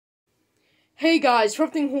Hey guys,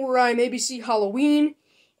 Trusting Horror I'm ABC Halloween,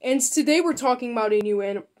 and today we're talking about a new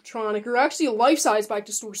animatronic, or actually a life-size Back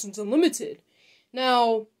Distortions Unlimited.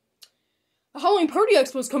 Now, the Halloween Party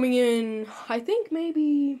Expo is coming in, I think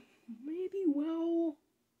maybe,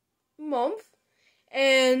 a month,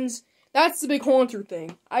 and that's the big Haunter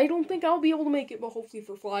thing. I don't think I'll be able to make it, but hopefully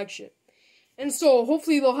for flagship. And so,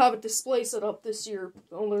 hopefully they'll have a display set up this year.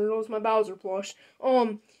 Oh, there goes my Bowser plush.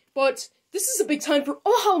 But this is a big time for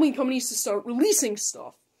all Halloween companies to start releasing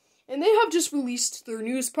stuff. And they have just released their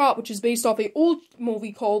newest prop, which is based off an old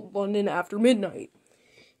movie called London After Midnight.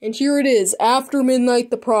 And here it is, After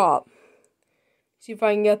Midnight the prop. See if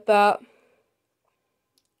I can get that.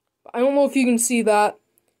 I don't know if you can see that,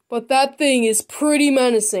 but that thing is pretty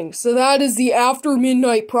menacing. So that is the After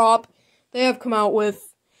Midnight prop they have come out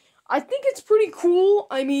with. I think it's pretty cool.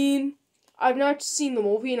 I mean, I've not seen the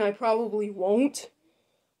movie and I probably won't.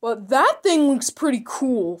 But that thing looks pretty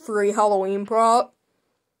cool for a Halloween prop.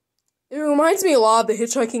 It reminds me a lot of the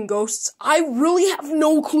Hitchhiking Ghosts. I really have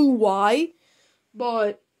no clue why.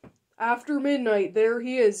 But After Midnight, there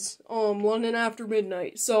he is. London After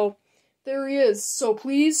Midnight. So, there he is. So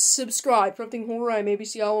please subscribe. Trusting Horror I'm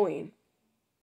ABC Halloween.